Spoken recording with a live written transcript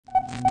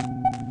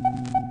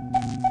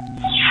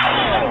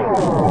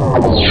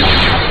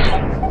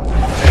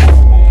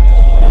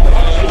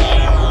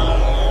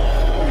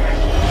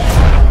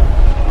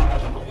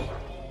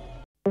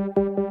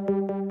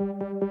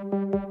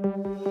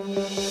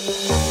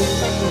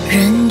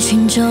人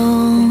群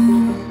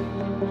中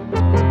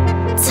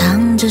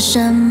藏着什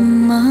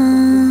么，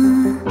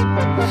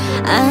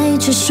爱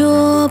却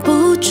说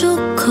不出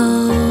口。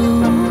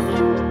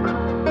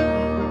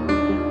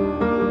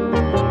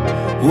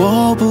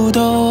我不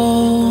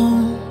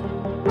懂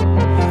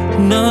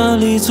哪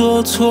里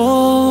做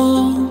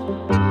错，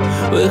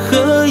为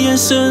何眼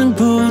神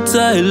不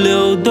再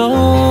流动？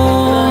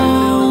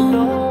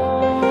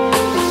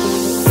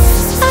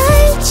爱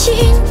情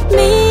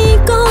迷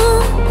宫，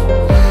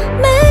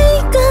每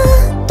个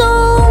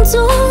动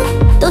作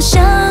都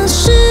像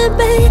是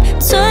被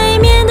催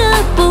眠的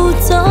步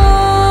骤。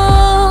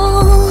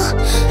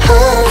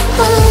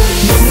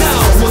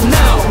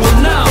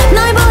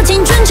闹一波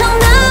青春冲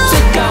动，最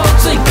高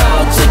最高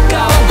最高，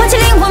唤起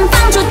灵魂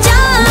放出骄傲。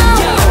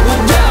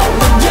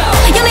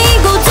用力一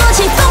鼓作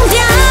气疯掉，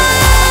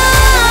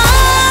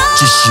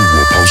这是我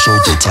咆哮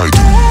的态度。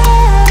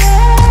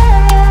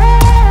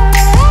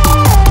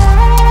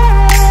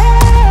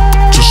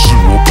这是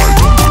我摆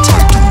动的态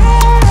度。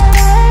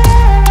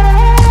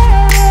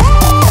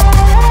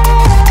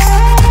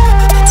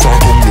发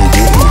疯了，我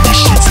火力十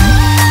足。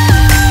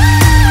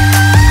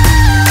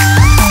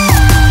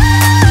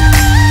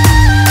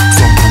放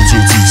空着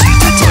自己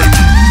的态度。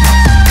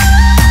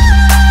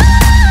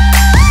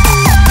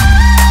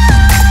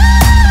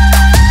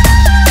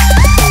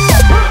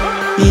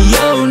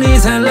有你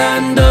灿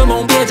烂的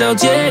梦，别找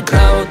借口。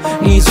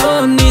你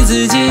做你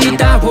自己，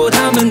打破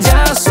他们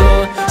枷锁。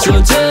说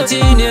这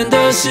几年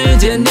的时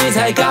间，你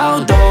才搞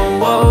懂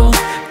我，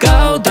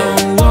搞懂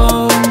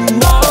我。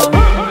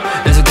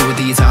人生给我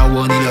低潮，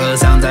我逆流而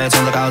上，再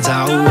创造高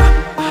潮。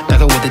打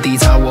开我的低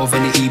潮，我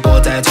奋力一搏，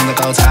再创造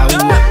高潮。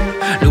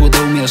如果都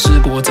没有试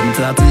过，怎么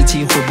知道自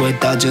己会不会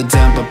到？就这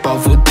样把包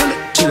袱丢了，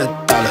去了，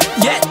到了，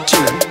耶，去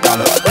了，到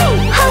了。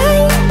害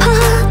怕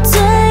最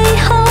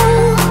后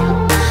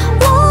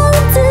妄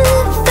自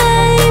菲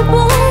薄，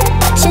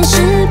现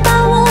实把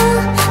我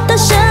的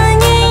声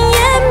音淹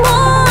没。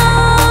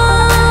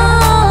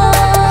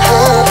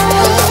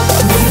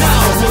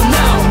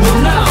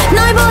闹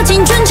一波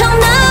青春冲动，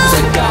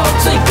最高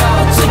最高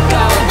最高，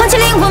唤起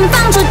灵魂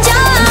放出骄傲。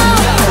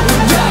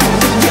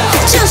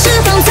只有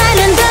释放才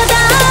能得到，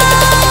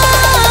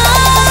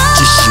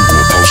这是我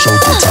咆哮的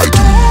态度。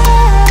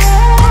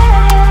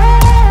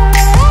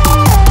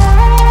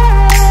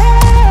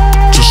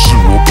这是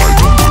我摆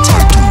动的态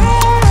度。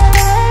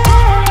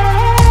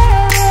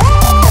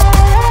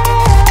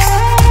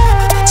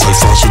才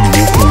发现了我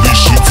火力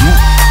十足。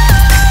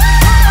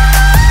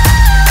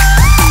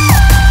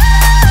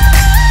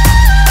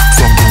放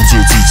空着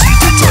自己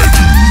的态度。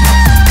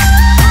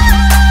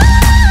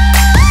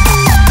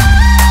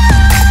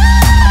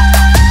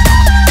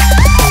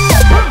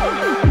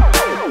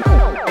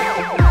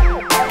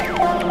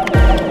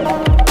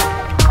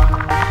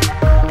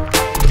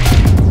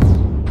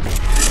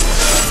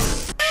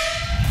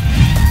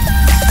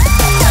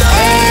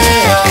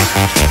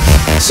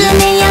10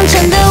年养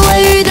成的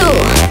维语度。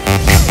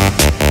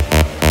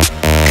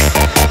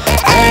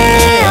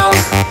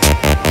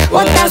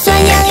我打算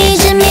养一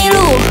只麋鹿。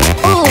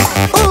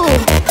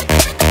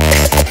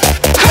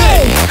嘿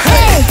嘿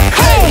嘿，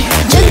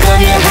这个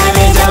月还没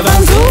交房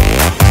租。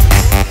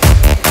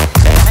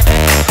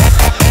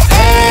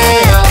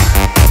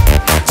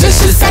这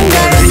是3个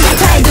人的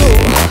态度，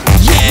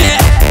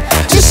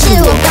这是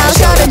我咆哮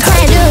的态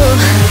度，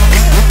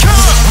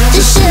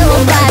这是我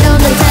摆动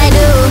的态度。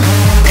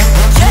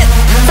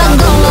放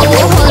空了，我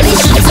火力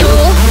十足，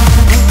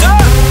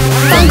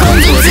放空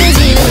住自己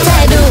的态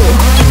度，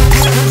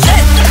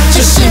这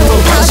是我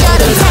咆哮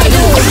的态度，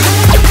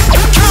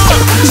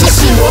这是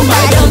我摆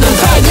动